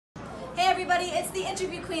everybody, it's the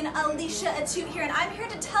interview queen Alicia Atute here, and I'm here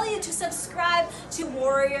to tell you to subscribe to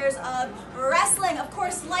Warriors of Wrestling. Of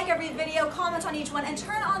course, like every video, comment on each one, and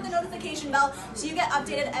turn on the notification bell so you get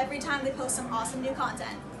updated every time they post some awesome new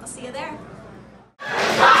content. I'll see you there.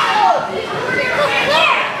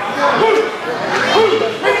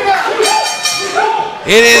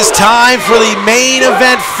 It is time for the main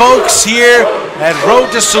event, folks, here at Road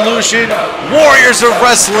to Solution, Warriors of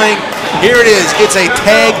Wrestling. Here it is. It's a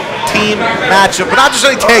tag team matchup, but not just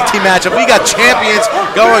any tag team matchup. We got champions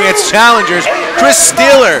going against challengers. Chris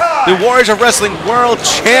Steeler, the Warriors of Wrestling World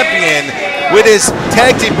Champion, with his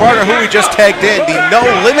tag team partner, who we just tagged in, the No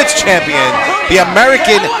Limits Champion, the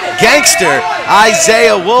American Gangster,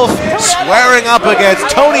 Isaiah Wolf, squaring up against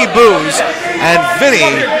Tony Booze and Vinny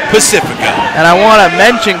Pacifico. And I want to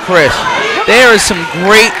mention, Chris, there is some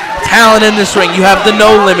great talent in this ring. You have the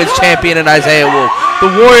No Limits Champion in Isaiah Wolf,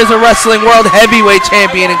 the Warriors of Wrestling World Heavyweight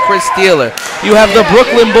Champion in Chris Steeler. You have the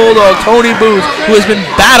Brooklyn Bulldog, Tony Booze, who has been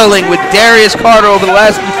battling with Darius Carter over the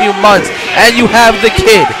last few months. And you have the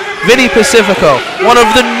Kid, Vinny Pacifico, one of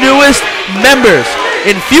the newest members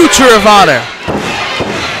in Future of Honor.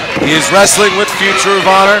 He is wrestling with Future of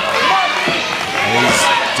Honor. He's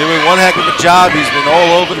doing one heck of a job. He's been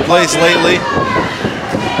all over the place lately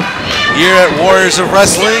here at Warriors of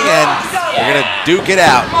Wrestling, and they're going to duke it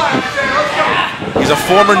out. He's a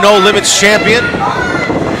former No Limits champion,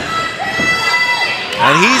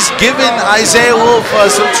 and he's given Isaiah Wolf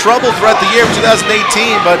some trouble throughout the year of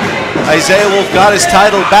 2018, but Isaiah Wolf got his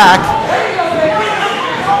title back.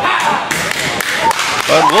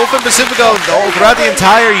 But Wolf and Pacifico, throughout the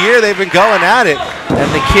entire year, they've been going at it.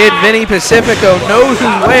 And the Kid, Vinny Pacifico, knows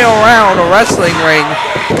his way around a wrestling ring.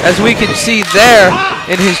 As we can see there,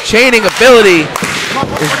 in his chaining ability,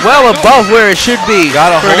 is well above where it should be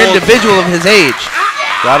for an individual of his age.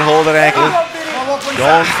 Got a hold of that ankle.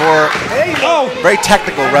 Going for a very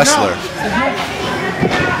technical wrestler.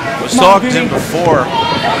 I was talking to him before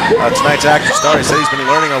tonight's action started. He said he's been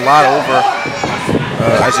learning a lot over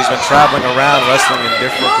as he's been traveling around wrestling in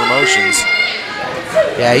different promotions.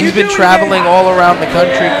 Yeah, he's been traveling all around the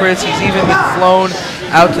country, Chris. He's even been flown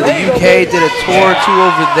out to the UK, did a tour or two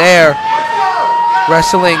over there,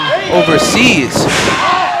 wrestling overseas.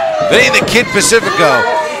 Vinny the Kid Pacifico,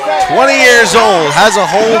 20 years old, has a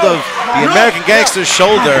hold of the American Gangster's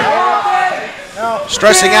shoulder,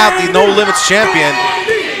 stressing out the No Limits champion.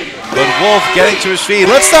 But Wolf getting to his feet.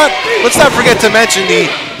 Let's not forget to mention the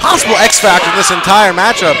possible X factor in this entire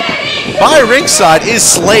matchup. By ringside is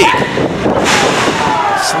Slade.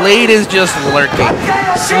 Slade is just lurking.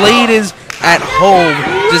 Slade is at home,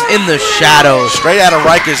 just in the shadows. Straight out of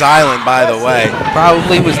Rikers Island, by the way.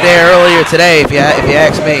 Probably was there earlier today, if you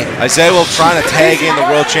ask me. Isaiah Wolf trying to tag in the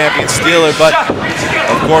world champion Steeler, but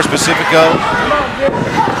of course Pacifico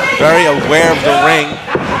very aware of the ring,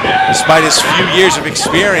 despite his few years of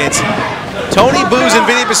experience. Tony Booze and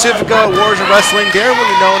Vinny Pacifico at Warriors of Wrestling, they're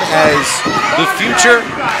really known as the future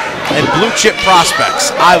and blue chip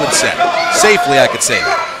prospects, I would say. Safely, I could say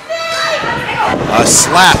that. A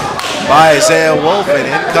slap by Isaiah Wolf, and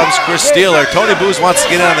in comes Chris Steeler. Tony Booze wants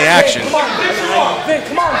to get in on the action.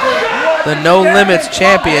 The No Limits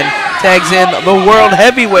champion tags in the World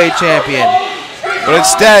Heavyweight champion. But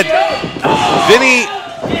instead, Vinny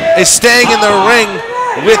is staying in the ring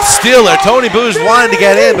with Steeler. Tony Booze wanted to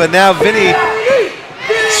get in, but now Vinny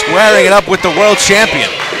squaring it up with the world champion.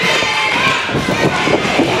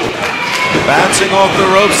 Bouncing off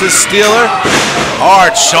the ropes is Steeler.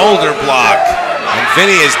 Hard shoulder block. And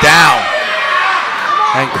Vinny is down.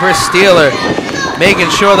 And Chris Steeler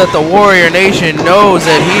making sure that the Warrior Nation knows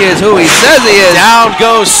that he is who he says he is. Down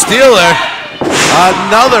goes Steeler.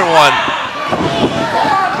 Another one.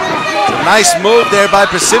 Nice move there by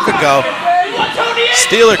Pacifico.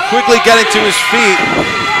 Steeler quickly getting to his feet.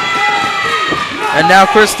 And now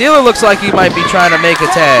Chris Steeler looks like he might be trying to make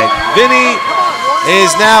a tag. Vinny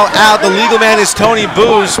is now out. The legal man is Tony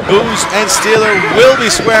Booze. Booze and Steeler will be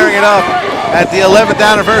squaring it up at the 11th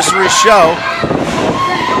anniversary show.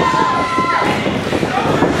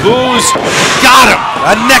 Booze got him.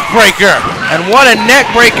 A neck breaker. And what a neck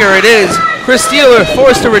breaker it is. Chris Steeler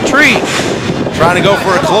forced to retreat. Trying to go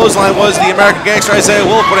for a clothesline was the American Gangster Isaiah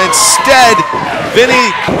Wolf, but instead, Vinny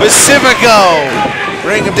Pacifico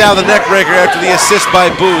bring him down the neck breaker after the assist by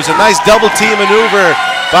Booze. A nice double team maneuver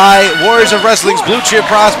by Warriors of Wrestling's blue chip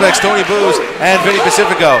prospects, Tony Booze and Vinny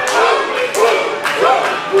Pacifico.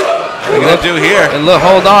 What are they going to do here? And look,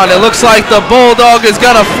 hold on. It looks like the Bulldog is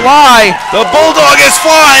going to fly. The Bulldog is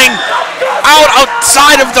flying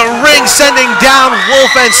outside of the ring, sending down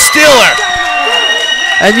Wolf and Steeler.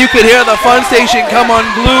 And you could hear the fun station come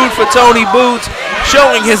unglued for Tony Booze,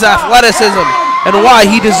 showing his athleticism and why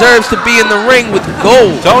he deserves to be in the ring with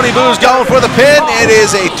gold. Tony Booz going for the pin. It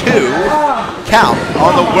is a 2 count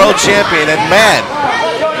on the world champion. And man,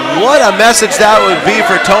 what a message that would be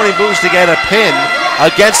for Tony Booz to get a pin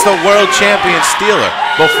against the world champion Steeler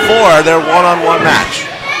before their one-on-one match.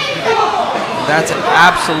 That's an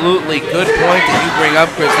absolutely good point that you bring up,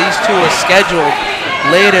 Chris. These two are scheduled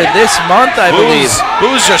later this month, I believe.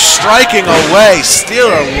 Booz just striking away.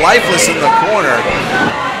 Steeler lifeless in the corner.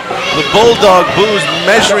 The Bulldog Booz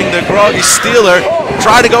measuring the groggy Steeler.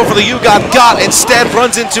 Tried to go for the You Got, instead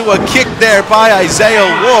runs into a kick there by Isaiah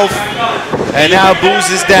Wolf. And now Booz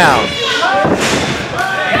is down.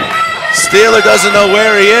 Steeler doesn't know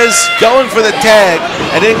where he is. Going for the tag.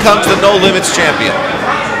 And in comes the No Limits champion.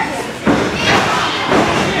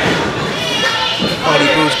 Tony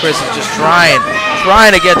Booz, Chris, is just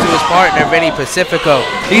trying to get to his partner, Vinny Pacifico.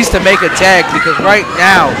 He's to make a tag because right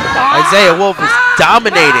now, Isaiah Wolf is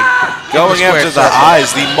dominating. Going after the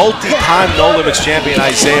eyes, the multi-time No Limits champion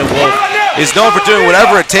Isaiah Wolf is known for doing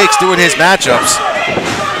whatever it takes doing his matchups.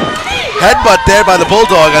 Headbutt there by the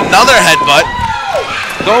Bulldog, another headbutt.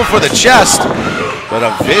 Going for the chest, but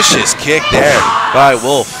a vicious kick there by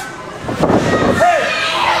Wolf.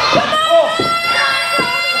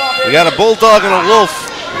 We got a Bulldog and a Wolf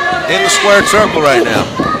in the squared circle right now.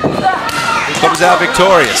 Who comes out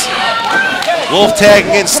victorious? Wolf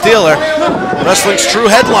tagging in Steeler. Wrestling's true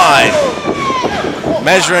headline.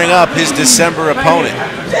 Measuring up his December opponent.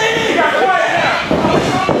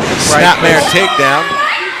 Snapmare takedown.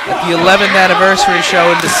 At the 11th anniversary show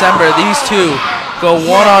in December, these two go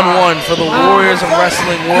one-on-one for the Warriors of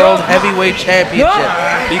Wrestling World Heavyweight Championship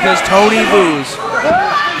because Tony Booz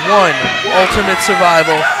won Ultimate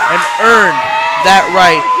Survival and earned that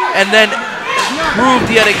right, and then proved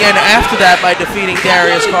yet again after that by defeating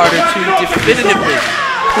Darius Carter to definitively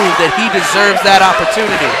prove that he deserves that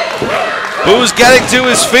opportunity. Booz getting to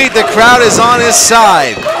his feet, the crowd is on his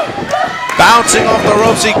side. Bouncing off the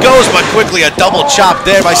ropes he goes, but quickly a double chop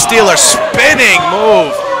there by Steeler. Spinning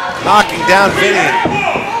move, knocking down Vinny.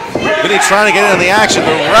 Vinny trying to get in on the action,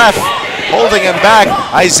 the ref holding him back.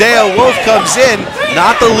 Isaiah Wolf comes in,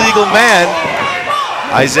 not the legal man.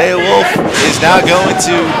 Isaiah Wolf is now going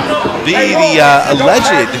to be the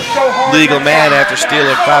alleged legal man after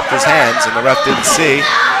Steeler clapped his hands and the ref didn't see.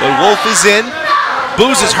 But Wolf is in.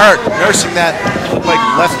 Booz is hurt, nursing that like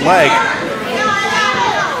left leg.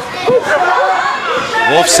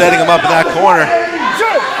 Wolf setting him up in that corner,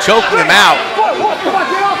 choking him out.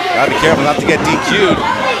 Gotta be careful not to get DQ'd.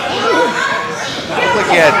 Looked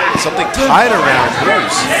like he had something tied around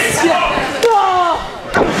Booz.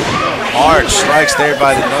 Hard strikes there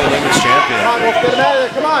by the No Limits champion.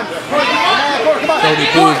 Tony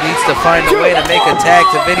Booz needs to find a way to make a tag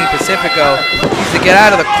to Vinny Pacifico. Needs to get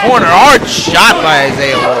out of the corner. Hard shot by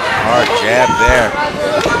Isaiah Wolf. Hard jab there.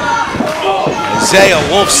 Isaiah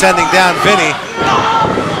Wolf sending down Vinny.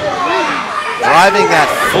 Driving that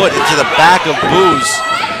foot into the back of Booz.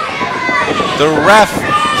 The ref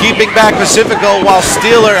keeping back Pacifico while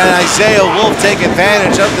Steeler and Isaiah Wolf take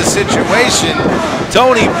advantage of the situation.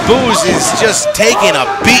 Tony Booz is just taking a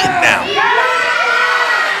beating now.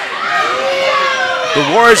 The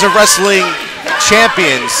Warriors of Wrestling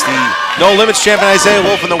champions, the No Limits champion Isaiah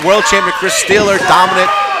Wolf and the world champion Chris Steeler, dominant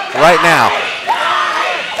right now.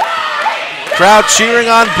 Crowd cheering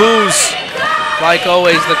on Booz. Like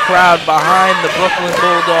always, the crowd behind the Brooklyn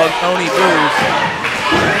Bulldog, Tony Booz.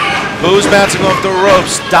 Booz bouncing off the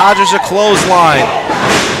ropes, dodges a clothesline,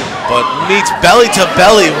 but meets belly to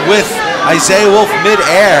belly with Isaiah Wolf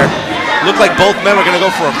mid-air. Looked like both men were going to go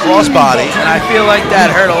for a crossbody. And I feel like that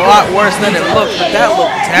hurt a lot worse than it looked, but that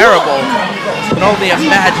looked terrible. You can only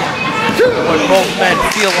imagine what both men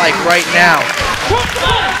feel like right now.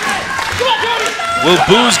 Will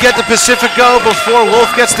Booz get to Pacifico before Wolf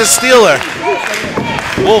gets to Steeler?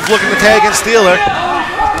 Wolf looking to tag in Steeler.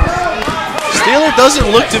 Steeler doesn't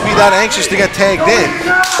look to be that anxious to get tagged in.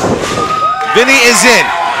 Vinny is in.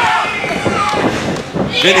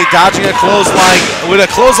 Vinny dodging a clothesline with a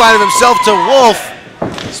clothesline of himself to Wolf.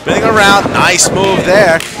 Spinning around, nice move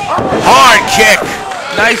there. Hard kick.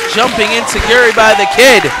 Nice jumping insecurity by the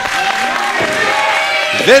Kid.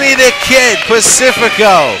 Vinny the Kid,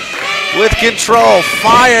 Pacifico with control,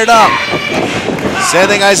 fired up.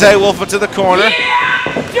 Sending Isaiah Wolf into the corner.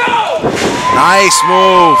 Nice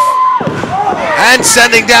move. And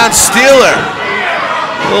sending down Steeler.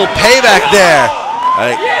 A little payback there.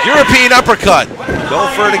 European uppercut. Go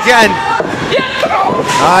for it again.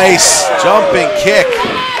 Nice jumping kick.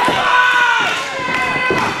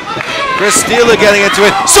 Chris Steeler getting into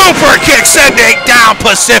it. Super kick sending down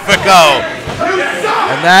Pacifico.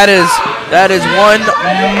 And that is That is one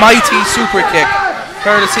mighty super kick,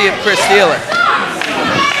 courtesy of Chris Steeler.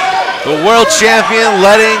 The world champion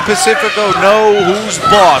letting Pacifico know who's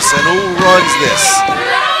boss and who runs this.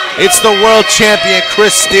 It's the world champion,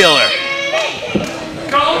 Chris Steeler.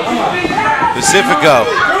 Pacifico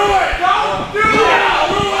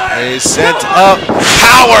is sent up.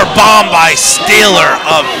 Power bomb by Steeler.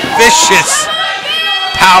 A vicious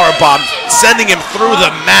power bomb, sending him through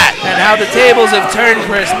the mat. And how the tables have turned,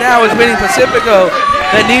 Chris. Now is Vinny Pacifico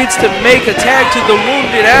that needs to make a tag to the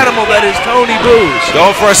wounded animal that is Tony Booze.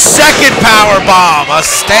 Going for a second power bomb, a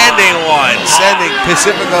standing one, sending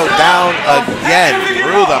Pacifico down again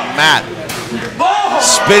through the mat.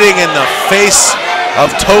 Spitting in the face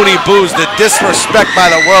of Tony Booze, the disrespect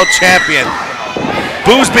by the world champion.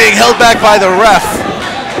 Booze being held back by the ref.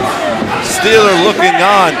 Steeler looking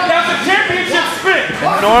on.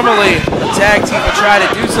 And normally, a tag team would try to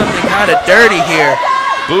do something kind of dirty here.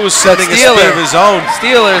 Booze sending a spin of his own.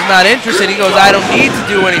 Steeler is not interested. He goes, I don't need to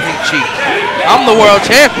do anything cheap. I'm the world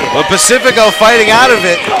champion. But Pacifico fighting out of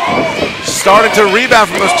it. Starting to rebound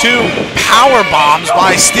from those two power bombs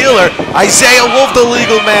by Steeler. Isaiah Wolf, the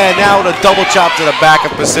legal man, now with a double chop to the back of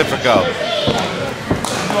Pacifico.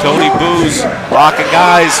 Tony Booze locking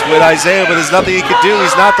eyes with Isaiah, but there's nothing he can do.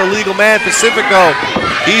 He's not the legal man. Pacifico,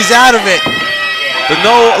 he's out of it. The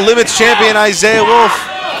no limits champion Isaiah Wolf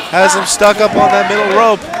has him stuck up on that middle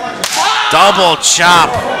rope. Double chop.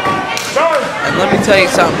 And let me tell you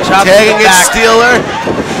something. Chop tagging to the it, back. Steeler.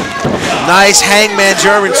 Nice hangman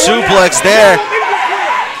German suplex there.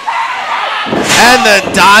 And the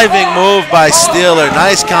diving move by Steeler.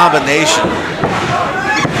 Nice combination.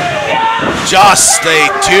 Just a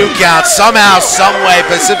 2 count. Somehow, someway,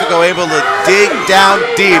 Pacifico able to dig down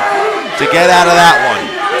deep to get out of that one.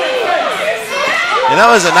 And that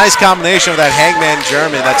was a nice combination of that hangman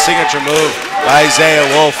German, that signature move by Isaiah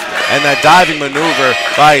Wolf, and that diving maneuver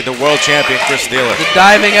by the world champion Chris Steeler. The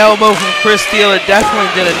diving elbow from Chris Steeler definitely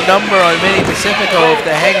did a number on Vinny Pacifico if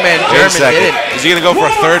the hangman German did it. Is he going to go for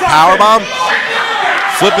a third powerbomb?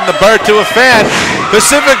 Flipping the bird to a fan.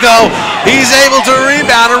 Pacifico, he's able to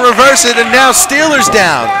rebound and reverse it, and now Steeler's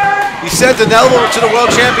down. He sent an elbow to the world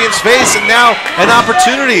champion's face, and now an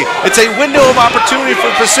opportunity. It's a window of opportunity for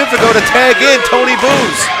Pacifico to tag in Tony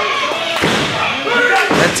Booze.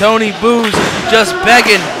 And Tony Booze just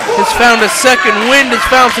begging, has found a second wind, has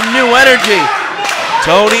found some new energy.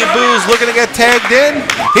 Tony Booze looking to get tagged in.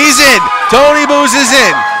 He's in. Tony Booze is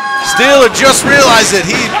in. Steeler just realized it.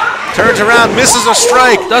 He turns around, misses a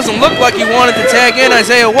strike. Doesn't look like he wanted to tag in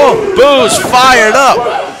Isaiah Wolf. Booze fired up.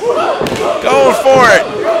 Going for it.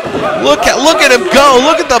 Look at him go.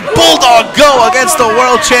 Look at the Bulldog go against the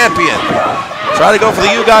world champion. Try to go for the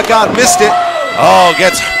You Got Got, missed it. Oh,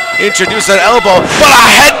 gets introduced an elbow, but a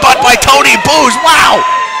headbutt by Tony Booze. Wow.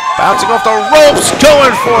 Bouncing off the ropes,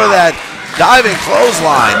 going for that diving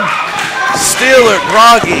clothesline. Steeler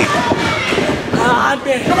groggy.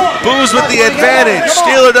 Booze with the advantage.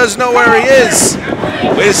 Steeler doesn't know where he is.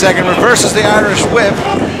 Wait a second, reverses the Irish whip.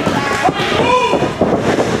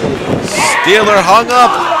 Steeler hung up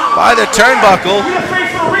by the turnbuckle.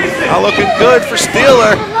 Not looking good for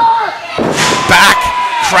Steeler. Back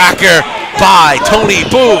cracker by Tony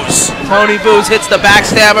Booze. Tony Booze hits the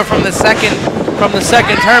backstabber from the second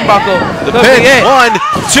turnbuckle. The pin, 1,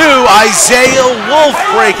 2, Isaiah Wolf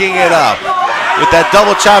breaking it up with that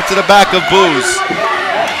double chop to the back of Booze.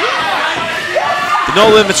 The No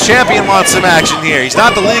Limits champion wants some action here. He's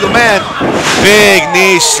not the legal man. Big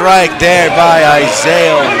knee strike there by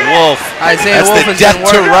Isaiah Wolf. Isaiah That's Wolf the death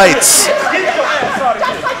to rights.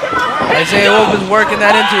 Isaiah Wolf is working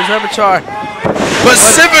that into his repertoire.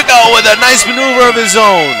 Pacifico with a nice maneuver of his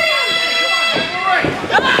own.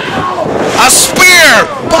 A spear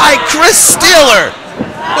by Chris Steeler.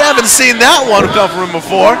 We haven't seen that one come from him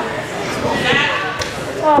before.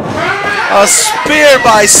 A spear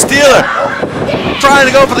by Steeler. Trying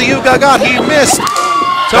to go for the You Got Got. He missed.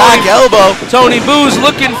 Back elbow. Tony Booze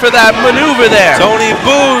looking for that maneuver there. Tony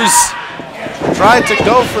Booze tried to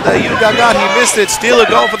go for the You Got Got. He missed it. Steeler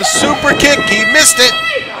going for the super kick. He missed it.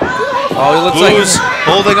 Oh, he looks Booze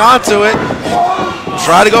holding on to it.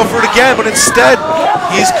 Try to go for it again, but instead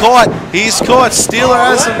he's caught. He's caught. Steeler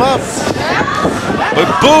has him up. But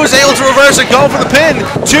Booze able to reverse it, going for the pin.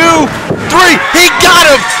 2, 3. He got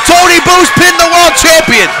him. Tony Booze pinned the world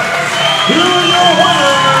champion.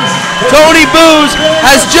 Tony Booze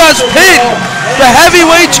has just pinned the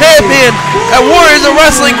heavyweight champion at Warriors of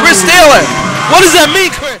Wrestling, Chris Steeler. What does that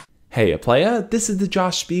mean, Chris? Hey, playa, this is the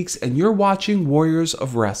Josh Speaks, and you're watching Warriors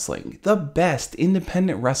of Wrestling, the best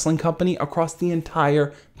independent wrestling company across the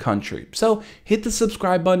entire country. So hit the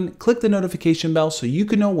subscribe button, click the notification bell so you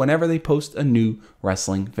can know whenever they post a new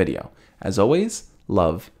wrestling video. As always,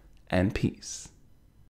 love and peace.